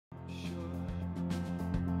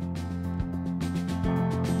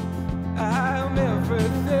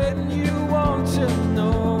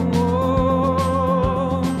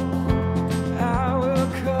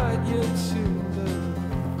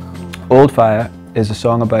Old Fire is a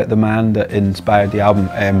song about the man that inspired the album.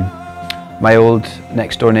 My old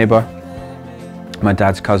next door neighbour, my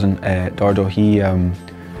dad's cousin, Dordo,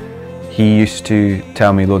 he used to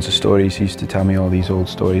tell me loads of stories. He used to tell me all these old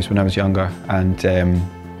stories when I was younger, and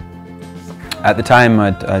at the time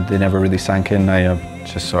they never really sank in. I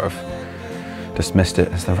just sort of dismissed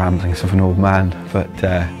it as the ramblings of an old man, but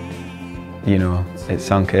you know, it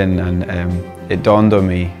sunk in, and it dawned on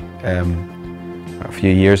me a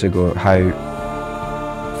few years ago how,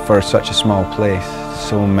 for such a small place,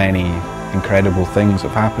 so many incredible things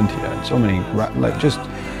have happened here, and so many like just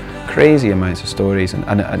crazy amounts of stories and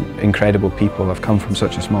incredible people have come from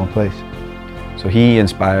such a small place. So he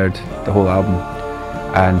inspired the whole album,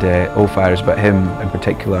 and Old Fire is about him in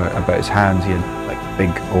particular, about his hands. He had like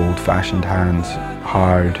big old-fashioned hands,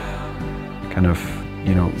 hard, kind of,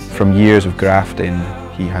 you know, from years of grafting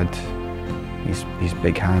he had these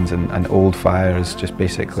big hands, and Old Fire is just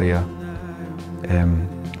basically a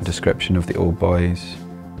description of the old boys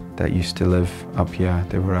that used to live up here.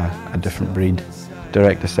 They were a different breed,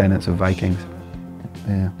 direct descendants of Vikings.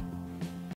 Yeah.